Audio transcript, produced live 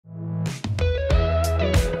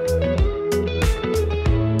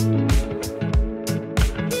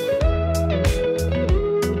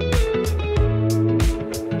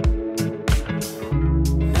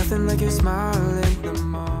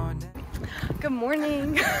Good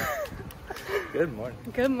morning. Good morning.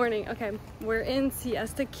 Good morning. Okay, we're in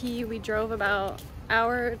Siesta Key. We drove about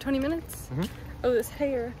hour, 20 minutes. Oh, this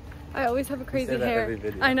hair. I always have a crazy hair. Every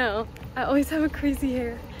video. I know. I always have a crazy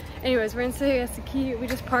hair. Anyways, we're in Siesta Key. We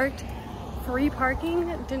just parked. Free parking.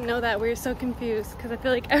 Didn't know that. We were so confused because I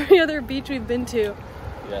feel like every other beach we've been to,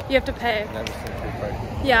 you have to pay. Never seen free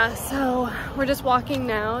parking. Yeah, so we're just walking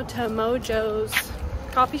now to Mojo's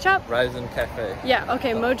coffee shop. Rising Cafe. Yeah,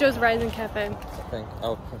 okay, Mojo's Rising Cafe. I think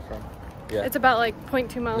I'll confirm. Yeah. It's about like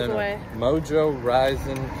 0.2 miles away. Mojo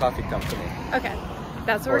Rising Coffee Company. Okay,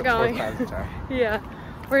 that's where we're going. 4 times the time. Yeah,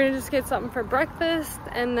 we're gonna just get something for breakfast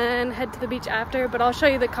and then head to the beach after, but I'll show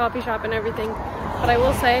you the coffee shop and everything. But I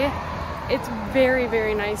will say, it's very,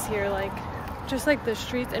 very nice here. Like, just like the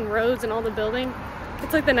streets and roads and all the building.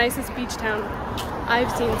 It's like the nicest beach town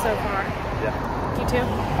I've seen so far. Yeah. You too?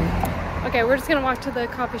 Okay, we're just gonna walk to the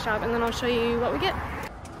coffee shop and then I'll show you what we get.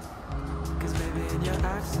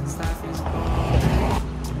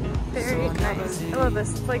 Very nice. I love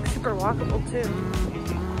this. It's like super walkable too.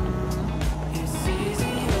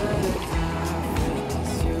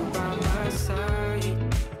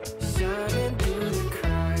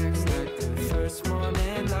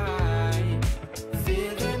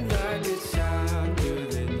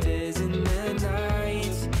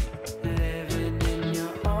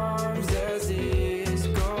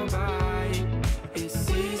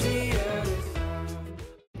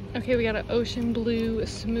 Okay, we got an ocean blue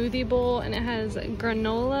smoothie bowl and it has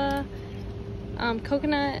granola,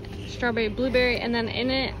 coconut, strawberry, blueberry, and then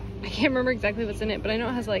in it, I can't remember exactly what's in it, but I know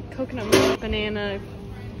it has like coconut milk, banana,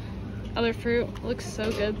 other fruit. It looks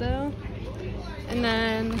so good though. And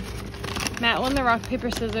then Matt won the rock,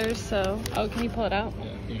 paper, scissors, so, oh, can you pull it out?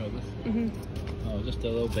 Yeah, can you hold this? Oh, just a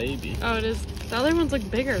little baby. Oh, it is. The other one's like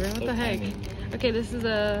bigger. What So the heck? tiny. Okay, this is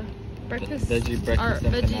a breakfast. Veggie breakfast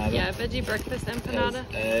empanada. Yeah, veggie breakfast empanada.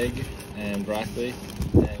 It has egg and broccoli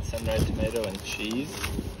and sun-dried tomato and cheese.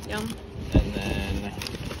 Yum. And then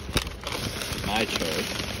my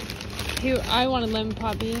choice. I wanted lemon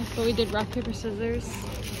poppy, but we did rock, paper, scissors.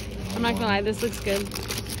 I'm not gonna lie, this looks good.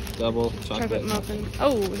 Double chocolate muffin.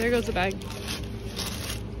 Oh, there goes the bag.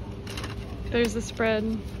 There's the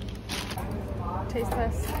spread. Taste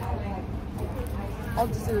test. I'll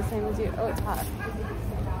just do the same as you. Oh, it's hot.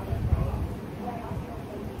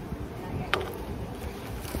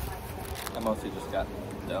 I mostly just got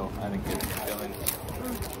dough. I didn't get filling.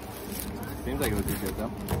 Seems like it would be good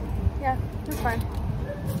though. Yeah, it's fine.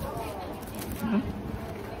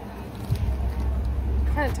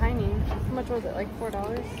 Kind of tiny. How much was it? Like $4?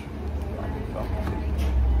 Okay,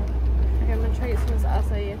 I'm gonna try to get some of this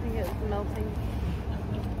acai. I think it's melting.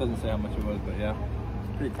 Doesn't say how much it was, but yeah,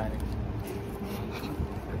 pretty tiny.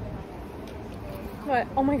 What?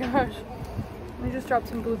 Oh my gosh. We just dropped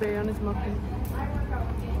some blueberry on his muffin.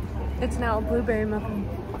 It's now a blueberry muffin.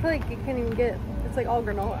 I feel like you can't even get, it's like all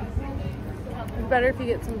granola. It's better if you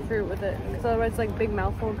get some fruit with it, because otherwise it's like big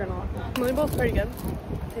mouthful of granola. Smoothie bowl's pretty good.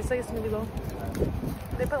 Tastes like a smoothie bowl.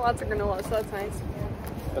 They put lots of granola, so that's nice.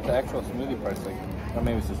 But the actual smoothie part's like, or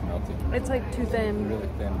maybe it's just melting. It's like too thin. Really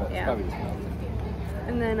thin, but it's probably just melting.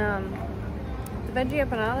 And then the veggie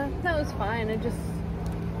empanada, that was fine.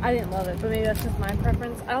 I didn't love it, but maybe that's just my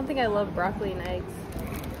preference. I don't think I love broccoli and eggs,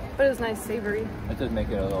 but it was nice, savory. It did make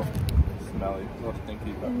it a little smelly, a little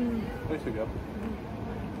stinky, but there should go.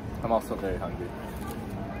 I'm also very hungry.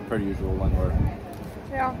 Per usual when we're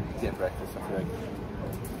getting breakfast. I feel like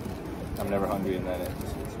I'm never hungry and then it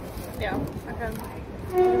just hits me. Yeah, okay.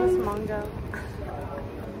 Look at this mango.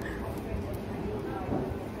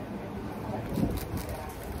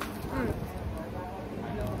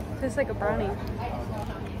 Tastes like a brownie.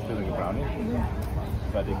 Feels like a brownie?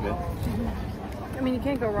 But I did good. I mean, you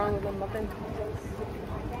can't go wrong with a muffin.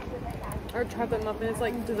 Or chocolate muffin. It's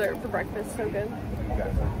like dessert for breakfast. So good.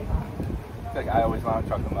 Exactly. I feel like I always want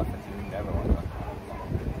chocolate muffins and you never want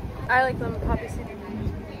chocolate. I like lemon poppy seed.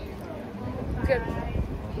 It's good.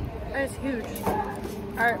 And it's huge.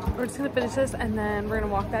 Alright, we're just gonna finish this and then we're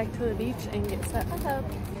gonna walk back to the beach and get set up.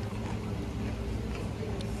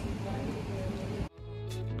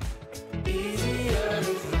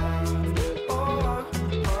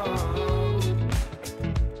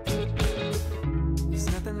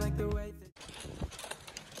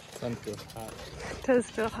 Sun feels hot. It does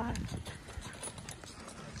feel hot.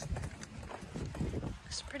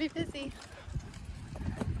 It's pretty busy.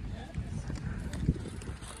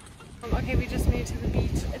 Okay, we just made it to the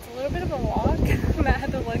beach. It's a little bit of a walk. Matt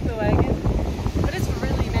had to lug the wagon, but it's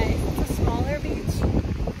really nice. It's a smaller beach. As you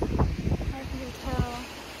can tell,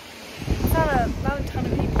 it's not a ton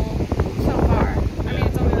of people so far. I mean,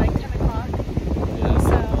 it's only like 10 o'clock. Yeah.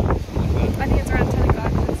 So I think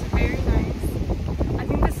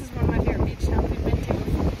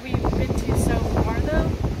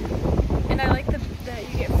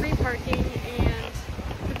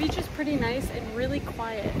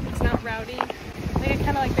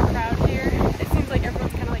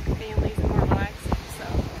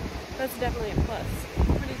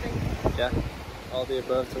all the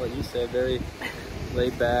above to what you said. Very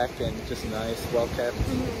laid back and just nice, well kept.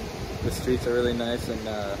 The streets are really nice and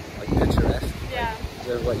like picturesque. Yeah.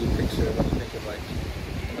 They're what you picture when you think of like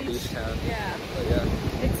a beach town. Yeah. But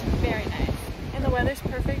yeah. It's very nice. And the weather's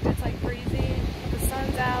perfect. It's like breezy. The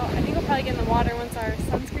sun's out. I think we'll probably get in the water once our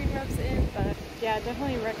sunscreen rubs in. But yeah,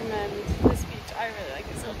 definitely recommend this beach. I really like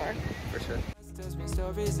it so far. For sure. Tells me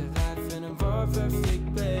stories of life in a more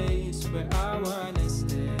perfect place where I wanna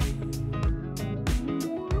stay.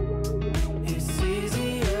 It's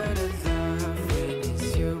easier to love when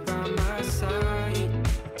it's you by my side,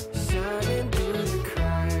 shining through the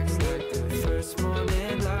cracks like the first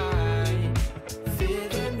morning light,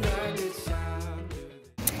 feeling like a child.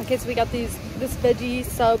 Okay, so we got this veggie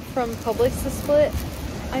sub from Publix to split.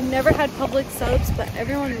 I've never had Publix subs, but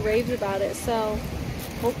everyone raves about it, so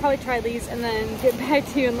we'll probably try these and then get back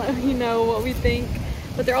to you and let you know what we think.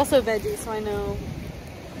 But they're also veggie, so I know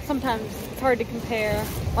sometimes it's hard to compare,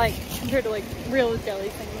 like compared to like real deli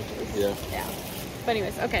sandwiches. Yeah. Yeah. But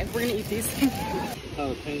anyways, okay, we're gonna eat these.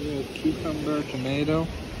 Jalapeno, cucumber, tomato.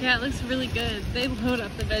 Yeah, it looks really good. They load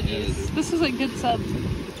up the veggies. This is like good subs.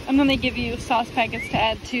 And then they give you sauce packets to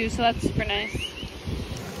add too, so that's super nice.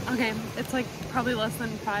 Okay, it's like probably less than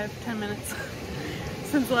 5-10 minutes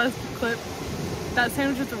since the last clip. That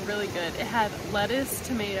sandwich was really good. It had lettuce,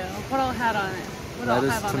 tomato. What all had on it? What all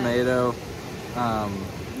Lettuce, have on tomato,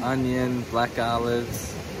 onion, black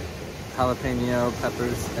olives, jalapeno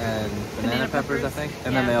peppers, and banana peppers, I think.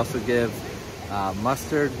 And then they also give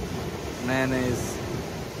mustard, mayonnaise,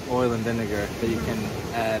 oil, and vinegar that you can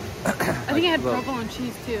add. I think it had provolone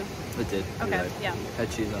cheese too. It did. Okay, right. yeah.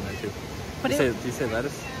 Had cheese on there too. But Did you say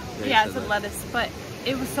lettuce? Yeah, it said lettuce, but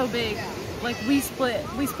it was so big. Like we split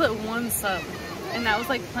one sub, and that was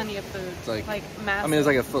like plenty of food. It's like massive. I mean, it was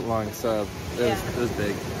like a foot long sub. It was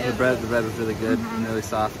big. The bread was really good and really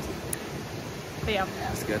soft. But yeah,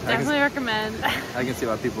 it's good. Definitely recommend. I can see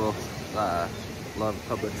why people love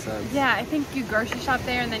Publix subs. Yeah, I think you grocery shop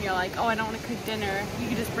there, and then you're like, oh, I don't want to cook dinner. You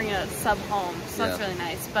could just bring a sub home, so that's really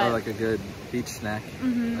nice. But or like a good beach snack.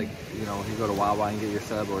 Like, you know, you go to Wawa and get your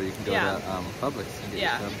sub, or you can go to Publix and get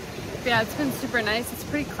your sub. Yeah, it's been super nice. It's a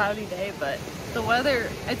pretty cloudy day, but the weather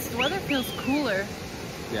feels cooler.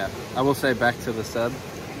 Yeah, I will say back to the sub,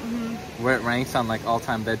 where it ranks on like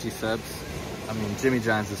all-time veggie subs. I mean, Jimmy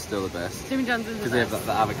John's is still the best. Jimmy John's is the best. Because they have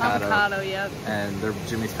the avocado. Avocado, yep. And their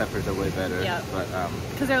Jimmy's peppers are way better. Yeah. But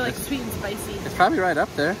because they're like sweet and spicy. It's probably right up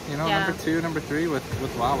there, you know, number 2, number 3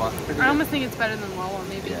 with Wawa. I almost think it's better than Wawa,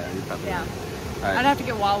 maybe. Yeah, you probably. Yeah. Right. I'd have to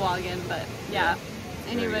get Wawa again, but yeah.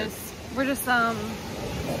 Anyways, we're just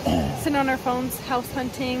sitting on our phones, house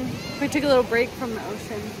hunting. We took a little break from the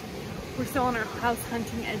ocean. We're still on our house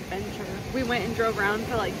hunting adventure. We went and drove around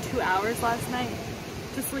for like 2 hours last night,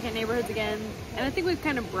 just to look at neighborhoods again. And I think we've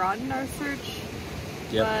kind of broadened our search,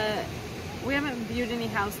 but we haven't viewed any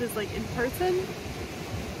houses like in person.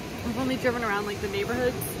 We've only driven around like the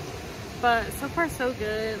neighborhoods, but so far so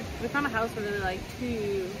good. We found a house we really liked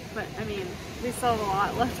too, but I mean, we still have a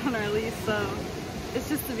lot left on our lease, so it's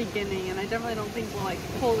just the beginning, and I definitely don't think we'll like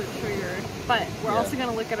pull the trigger, but we're also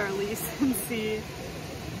gonna look at our lease and see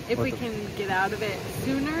if we can get out of it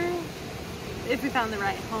sooner, if we found the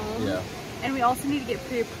right home. Yeah. And we also need to get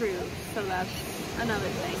pre-approved, so that's another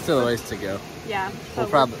thing. Still a ways to go. Yeah. We'll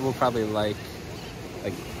probably like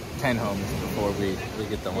 10 homes before we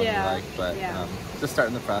get the one we like, but just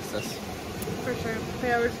starting the process. For sure. But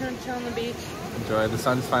yeah, we're just gonna chill on the beach. Enjoy. The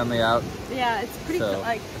sun's finally out. Yeah, it's pretty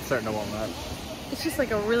like it's starting to warm up. It's just like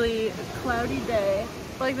a really cloudy day.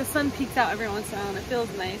 But like the sun peeks out every once in a while and it feels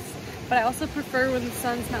nice. But I also prefer when the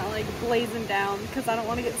sun's not like blazing down because I don't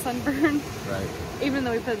want to get sunburned. Right. Even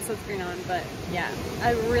though we put sunscreen on, but yeah,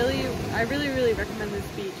 I really recommend this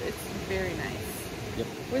beach. It's very nice. Yep.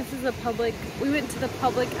 This is we went to the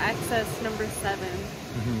public access number 7,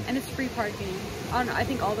 and it's free parking on I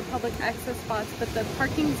think all the public access spots, but the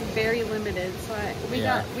parking's very limited. So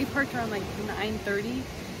we parked around like 9:30.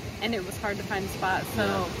 And it was hard to find spots,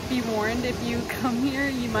 so be warned if you come here,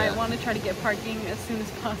 you might want to try to get parking as soon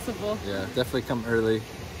as possible. Yeah, definitely come early.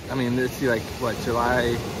 I mean, it's like what,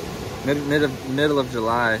 July, middle of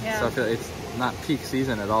July, so I feel like it's not peak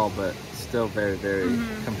season at all, but still very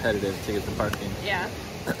competitive to get the parking. Yeah,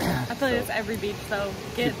 I feel like it's every beach, so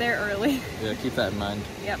get there early. Yeah, keep that in mind.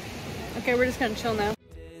 Yep. Okay, we're just gonna chill now.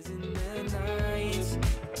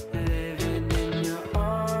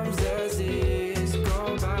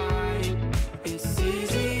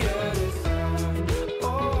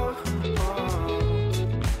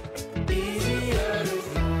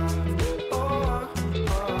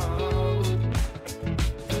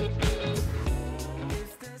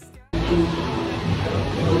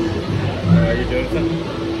 Are you doing something?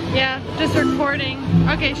 recording.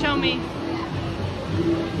 Okay, show me.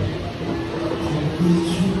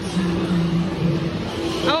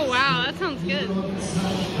 Oh wow, that sounds good.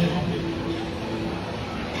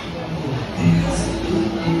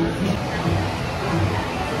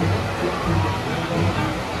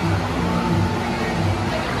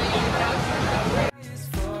 It's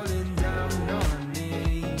falling down on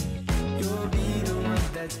me. You'll be the one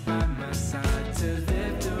that's by my side to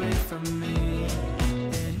lift away from me.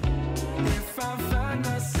 And if I find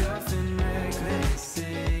myself in reckless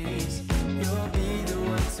states, you'll be the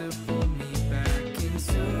one to pull me back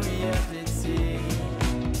into reality.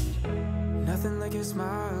 Nothing like your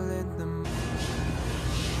smile in the morning.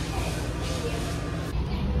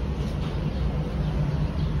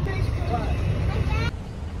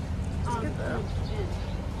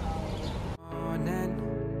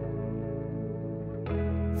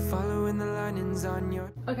 Following the linings on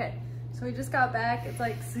your Okay, so we just got back. It's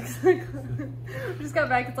like 6 o'clock. We just got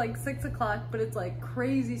back. It's like 6 o'clock, but it's like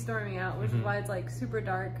crazy storming out, which is why it's like super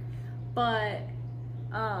dark. But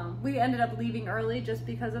we ended up leaving early just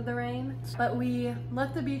because of the rain. But we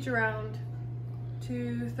left the beach around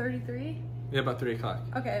 2:33. Yeah, about 3 o'clock.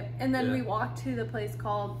 Okay, and then Yeah. we walked to the place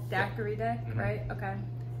called Daiquiri Deck, right? Okay.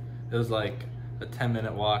 It was like a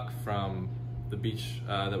 10-minute walk from the beach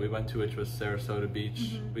that we went to, which was Sarasota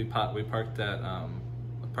Beach. We parked at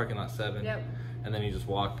parking lot 7. Yep. And then you just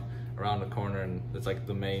walk around the corner, and it's like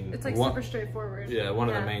the main. It's like super straightforward. Yeah, one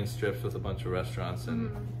of the main strips with a bunch of restaurants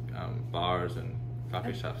and bars and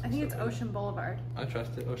coffee shops. I think it's Ocean Boulevard. I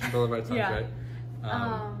trust it. Ocean Boulevard sounds Yeah. right.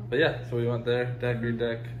 But yeah, so we went there, Daiquiri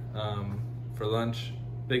Deck, for lunch,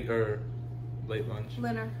 late lunch.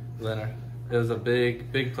 Dinner. It was a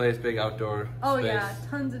big place, big outdoor Oh space. yeah,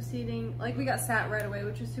 tons of seating. Like we got sat right away,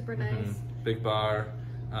 which was super nice. Big bar,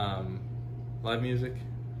 live music.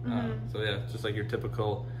 So yeah, just like your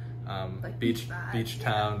typical Like beach vibes,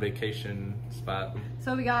 town vacation spot.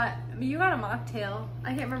 So you got a mocktail. I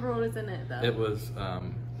can't remember what was in it though. It was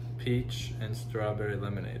peach and strawberry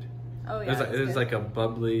lemonade. Oh yeah, It was like a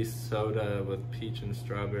bubbly soda with peach and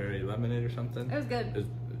strawberry lemonade or something. It was good. It was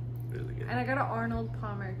really good. And I got an Arnold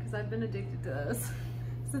Palmer because I've been addicted to those.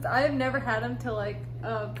 Since I have never had them till like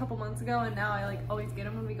a couple months ago, and now I like always get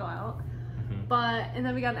them when we go out. And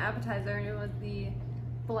then we got an appetizer, and it was the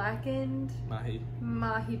blackened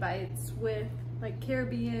mahi bites with like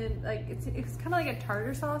Caribbean, like it's kind of like a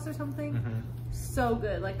tartar sauce or something. So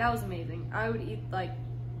good, like that was amazing. I would eat like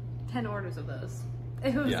 10 orders of those.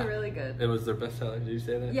 It was really good. It was their best seller. Did you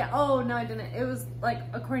say that? Yeah. Oh no, I didn't. It was like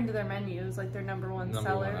according to their menu, it was like their number one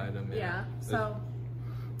seller. Item. Yeah. So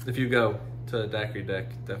if you go to Daiquiri Deck,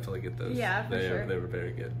 definitely get those. Yeah, for sure. They were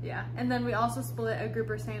very good. Yeah, and then we also split a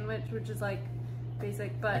grouper sandwich, which is like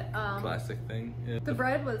basic, but classic thing. Yeah. the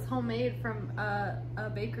bread was homemade from a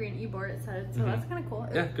bakery in Ybor, it said, so that's kind of cool.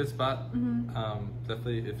 Yeah, good spot.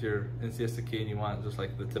 Definitely, if you're in Siesta Key and you want just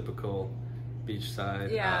like the typical beachside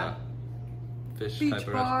fish beach type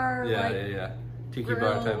of bar, restaurant. like Tiki grill,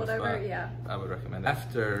 bar type whatever, of spot. yeah. I would recommend it.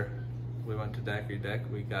 After we went to Daiquiri Deck,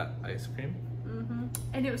 we got ice cream.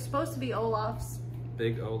 And it was supposed to be Olaf's.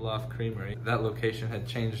 Big Olaf Creamery. That location had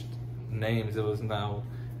changed names. It was now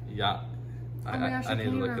Oh my gosh, I need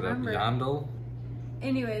to look it up. Yandel.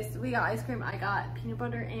 Anyways, we got ice cream. I got peanut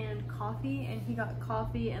butter and coffee, and he got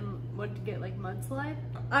coffee and wanted to get like mudslide.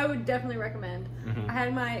 I would definitely recommend. I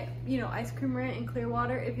had my, ice cream rant in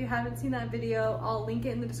Clearwater. If you haven't seen that video, I'll link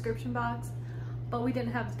it in the description box. But we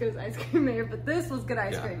didn't have as good as ice cream there, but this was good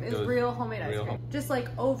ice cream. It was real homemade ice cream. Just like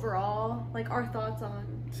overall, like our thoughts on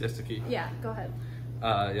Siesta Key. Yeah, go ahead.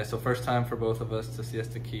 Yeah, so first time for both of us to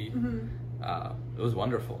Siesta Key. It was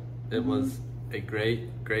wonderful. It was a great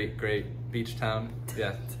beach town.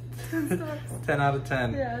 Yeah. 10 out of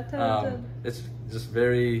 10. Yeah, 10 out of 10. It's just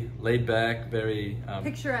very laid back, very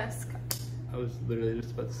picturesque. I was literally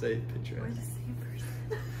just about to say picturesque. We're the same person.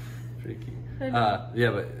 Pretty cute.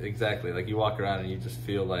 Yeah, but exactly. Like you walk around and you just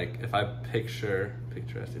feel like if I picturesque,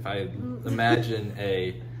 if I imagine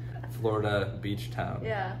a Florida beach town,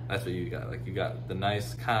 that's what you got. Like you got the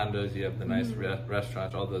nice condos, you have the nice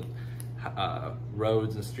restaurants, all the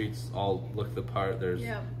roads and streets all look the part. There's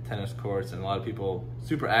tennis courts and a lot of people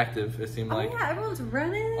super active. It seemed like yeah, everyone's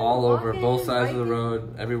running all walking, over both sides biking. of the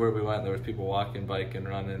road. Everywhere we went, there was people walking, biking,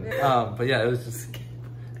 running. But yeah, it was just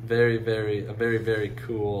a very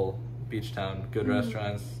cool beach town. Good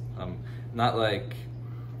restaurants. Not like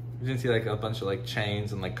you didn't see like a bunch of like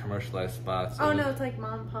chains and like commercialized spots. Oh no, it's like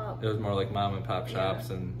mom and pop. It was more like mom and pop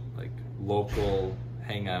shops and like local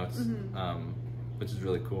hangouts. Which is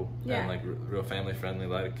really cool. And like real family friendly, a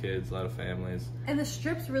lot of kids, a lot of families. And the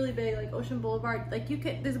strip's really big, like Ocean Boulevard. Like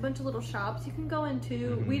there's a bunch of little shops you can go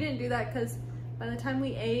into. We didn't do that because by the time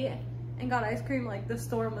we ate and got ice cream, like the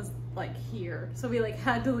storm was like here, so we like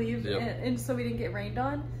had to leave, and so we didn't get rained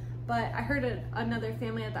on. But I heard another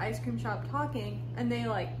family at the ice cream shop talking, and they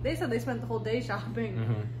said they spent the whole day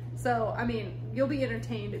shopping. So I mean, you'll be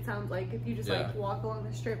entertained, it sounds like, if you just like walk along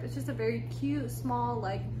the strip. It's just a very cute, small,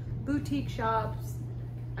 like boutique shops.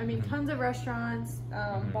 I mean, tons of restaurants,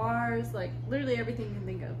 bars, like literally everything you can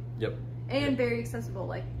think of. Yep. And very accessible,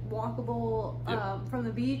 like walkable from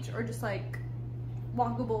the beach, or just like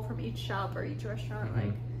walkable from each shop or each restaurant.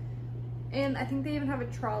 Like, and I think they even have a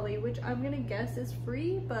trolley, which I'm gonna guess is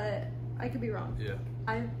free, but I could be wrong. Yeah.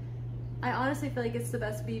 I honestly feel like it's the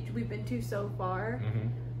best beach we've been to so far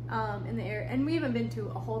in the area, and we haven't been to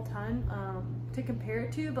a whole ton to compare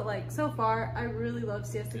it to, but like so far I really love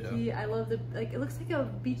Siesta Key. I love it looks like a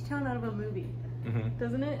beach town out of a movie,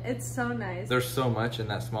 doesn't it? It's so nice. There's so much in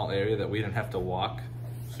that small area that we didn't have to walk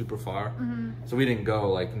super far, so we didn't go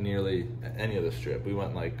like nearly any of the strip. We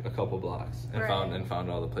went like a couple blocks and found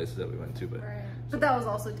all the places that we went to, but that was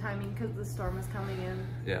also timing because the storm was coming in.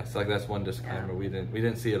 Yeah, so like that's one disclaimer. We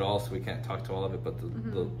didn't see it all, so we can't talk to all of it, but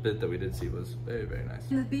the bit that we did see was very, very nice.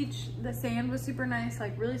 And the beach, the sand was super nice,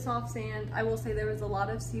 like really soft sand. I will say there was a lot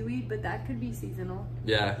of seaweed, but that could be seasonal.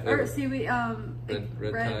 Yeah. Or seaweed,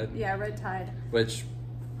 red tide. Yeah, red tide. Which,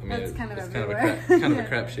 I mean, it's kind of it's everywhere. kind of a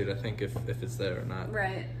crapshoot, I think, if it's there or not.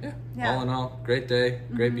 Right. Yeah. All in all, great day,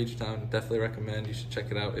 great beach town. Definitely recommend. You should check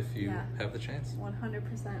it out if you have the chance.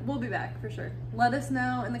 100%. We'll be back for sure. Let us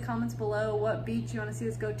know in the comments below what beach you want to see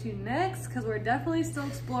us go to next, because we're definitely still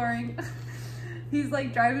exploring. He's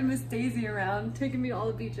like driving Miss Daisy around, taking me to all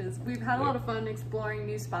the beaches. We've had a lot of fun exploring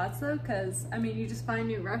new spots though, because I mean, you just find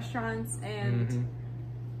new restaurants, and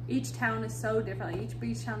each town is so different. Like, each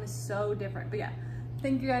beach town is so different. But yeah.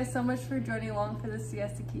 Thank you guys so much for joining along for this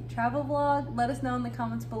Siesta Key travel vlog. Let us know in the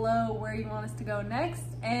comments below where you want us to go next,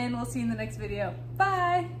 and we'll see you in the next video.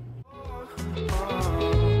 Bye!